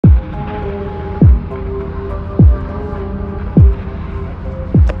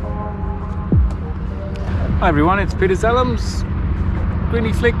Hi everyone, it's Peter Zellums,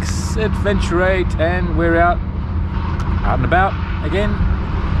 Griniflix, Adventure 8, and we're out and about again.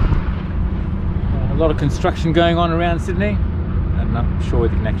 A lot of construction going on around Sydney. I'm not sure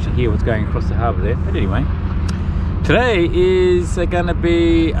if you can actually hear what's going across the harbour there, but anyway. Today is going to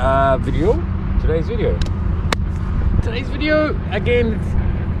be Today's video, again,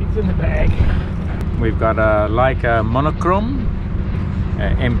 it's in the bag. We've got a Leica Monochrom,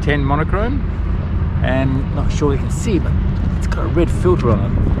 M10-Monochrom, and not sure you can see, but it's got a red filter on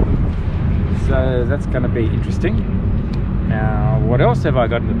it. So that's going to be interesting. Now, what else have I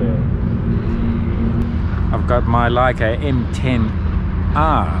got in the bag? I've got my Leica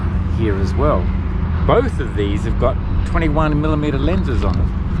M10-R here as well. Both of these have got 21mm lenses on it.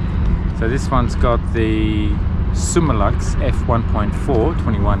 So this one's got the Summilux f1.4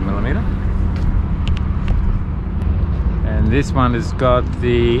 21mm, and this one has got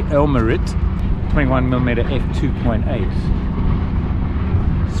the Elmarit 21mm f2.8.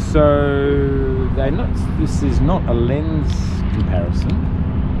 So this is not a lens comparison,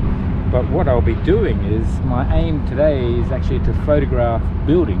 but what I'll be doing is, my aim today is actually to photograph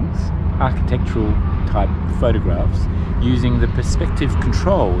buildings, architectural type photographs, using the perspective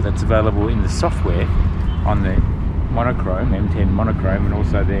control that's available in the software on the Monochrom, M10 Monochrom, and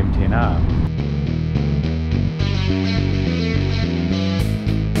also the M10R.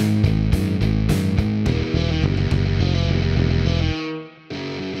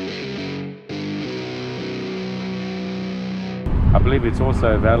 I believe it's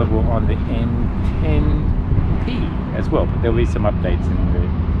also available on the M10-P as well, but there'll be some updates in the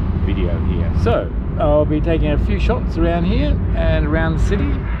video here. So I'll be taking a few shots around here and around the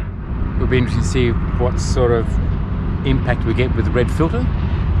city. It'll be interesting to see what sort of impact we get with the red filter,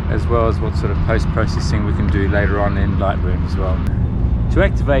 as well as what sort of post-processing we can do later on in Lightroom as well. To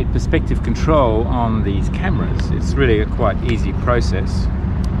activate perspective control on these cameras, it's really a quite easy process.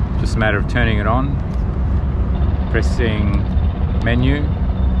 Just a matter of turning it on, pressing menu,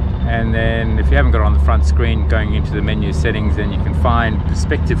 and then if you haven't got it on the front screen, going into the menu settings, then you can find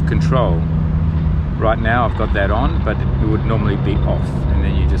perspective control. Right now I've got that on, but it would normally be off, and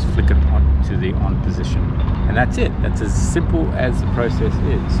then you just flick it on to the on position, and that's it. That's as simple as the process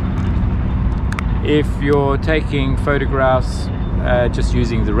is. If you're taking photographs just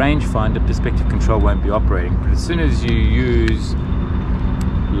using the rangefinder, perspective control won't be operating, but as soon as you use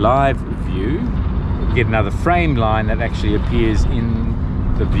live view, you get another frame line that actually appears in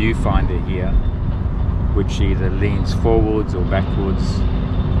the viewfinder here, which either leans forwards or backwards,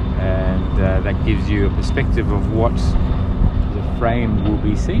 and that gives you a perspective of what the frame will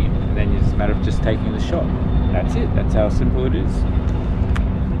be seen, and then it's a matter of just taking the shot. That's it. That's how simple it is.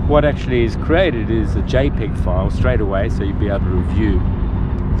 What actually is created is a JPEG file straight away, so you'll be able to review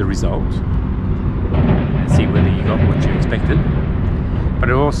the result and see whether you got what you expected. But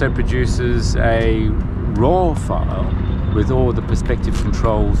it also produces a RAW file with all the perspective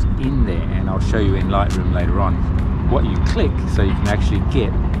controls in there, and I'll show you in Lightroom later on what you click, so you can actually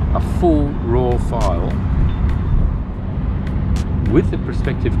get a full RAW file with the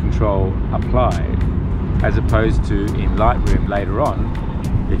perspective control applied, as opposed to in Lightroom later on.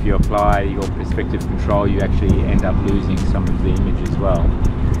 If you apply your perspective control, you actually end up losing some of the image as well.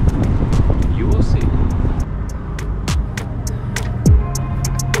 You will see.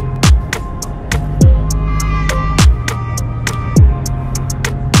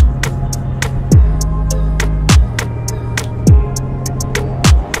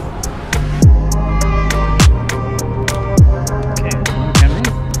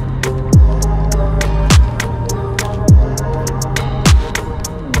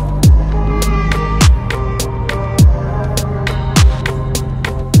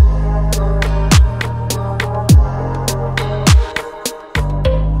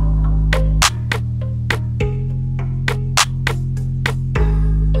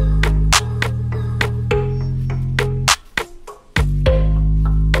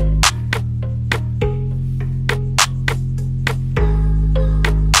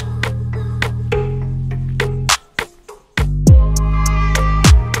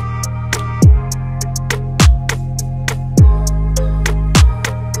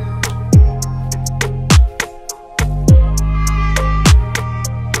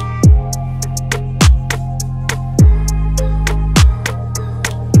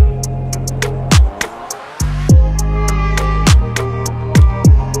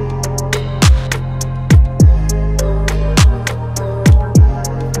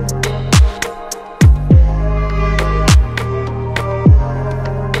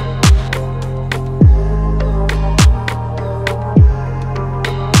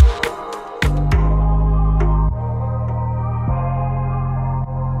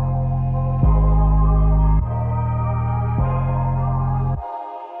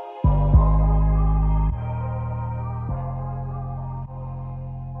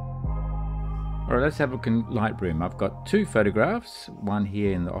 Alright, let's have a look in Lightroom. I've got two photographs, one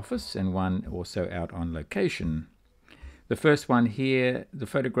here in the office and one also out on location. The first one here, the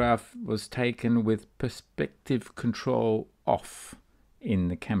photograph was taken with perspective control off in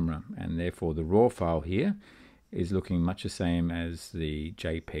the camera, and therefore the raw file here is looking much the same as the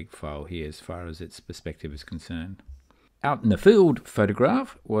JPEG file here as far as its perspective is concerned. Out in the field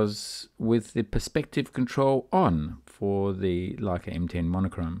photograph was with the perspective control on for the Leica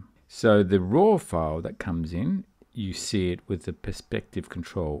M10-Monochrom. So the raw file that comes in, you see it with the perspective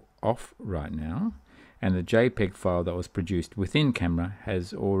control off right now, and the JPEG file that was produced within camera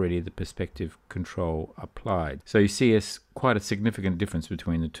has already the perspective control applied. So you see quite a significant difference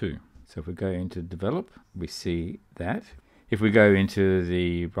between the two. So if we go into develop, we see that. If we go into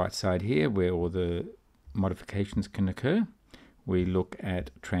the right side here where all the modifications can occur, we look at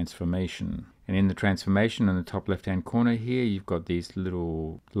transformation. And in the transformation in the top left hand corner here, you've got these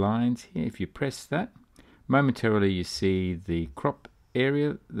little lines here. If you press that, momentarily you see the crop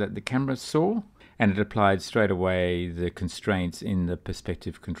area that the camera saw, and it applied straight away the constraints in the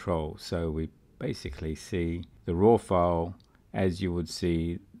perspective control. So we basically see the raw file as you would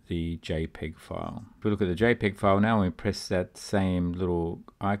see the JPEG file. If we look at the JPEG file now and we press that same little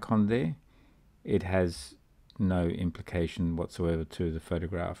icon there, it has no implication whatsoever to the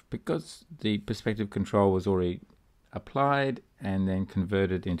photograph because the perspective control was already applied and then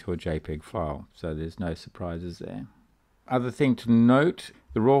converted into a JPEG file. So there's no surprises there. Other thing to note,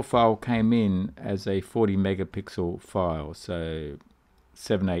 the raw file came in as a 40 megapixel file, so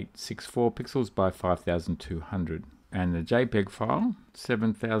 7864 pixels by 5200. And the JPEG file,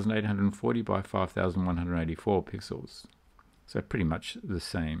 7840 by 5184 pixels. So pretty much the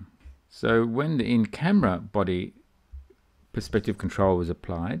same. So when the in-camera body perspective control was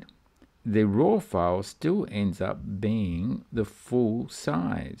applied, the raw file still ends up being the full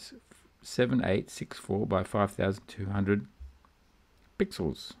size, 7864 by 5200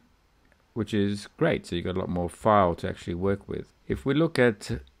 pixels, which is great. So you've got a lot more file to actually work with. If we look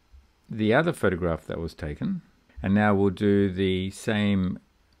at the other photograph that was taken, and now we'll do the same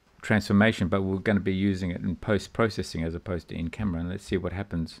transformation, but we're going to be using it in post-processing as opposed to in-camera, and let's see what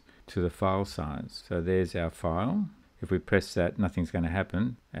happens to the file size. So there's our file. If we press that, nothing's going to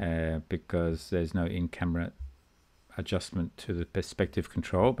happen because there's no in-camera adjustment to the perspective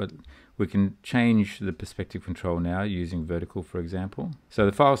control, but we can change the perspective control now using vertical, for example. So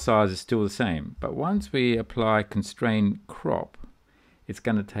the file size is still the same, but once we apply constrain crop, it's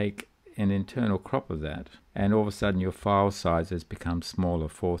going to take an internal crop of that, and all of a sudden your file size has become smaller,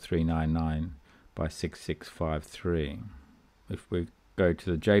 4399 by 6653. If we go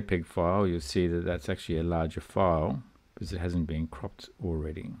to the JPEG file, you'll see that that's actually a larger file because it hasn't been cropped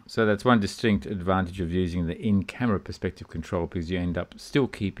already. So that's one distinct advantage of using the in-camera perspective control, because you end up still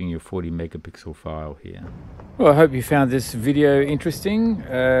keeping your 40 megapixel file here. Well, I hope you found this video interesting.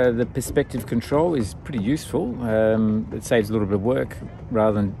 The perspective control is pretty useful. It saves a little bit of work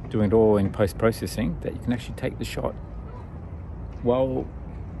rather than doing it all in post-processing, that you can actually take the shot while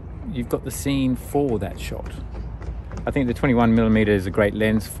you've got the scene for that shot. I think the 21mm is a great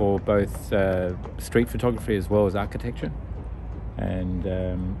lens for both street photography as well as architecture, and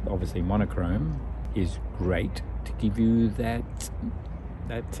obviously monochrome is great to give you that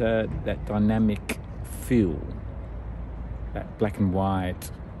dynamic feel, that black and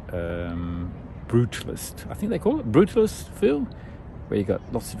white brutalist, I think they call it brutalist feel, where you got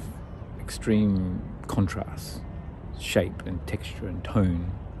lots of extreme contrast, shape and texture and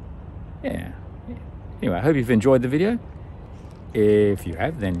tone. Yeah. Anyway, I hope you've enjoyed the video. If you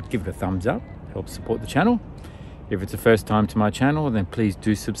have, then give it a thumbs up. Helps support the channel. If it's the first time to my channel, then please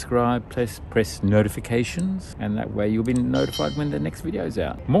do subscribe, press notifications, and that way you'll be notified when the next video is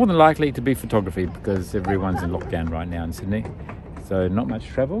out. More than likely to be photography because everyone's in lockdown right now in Sydney. So not much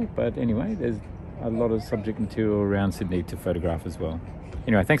travel, but anyway, there's a lot of subject material around Sydney to photograph as well.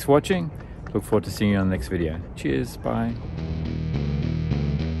 Anyway, thanks for watching. Look forward to seeing you on the next video. Cheers, bye.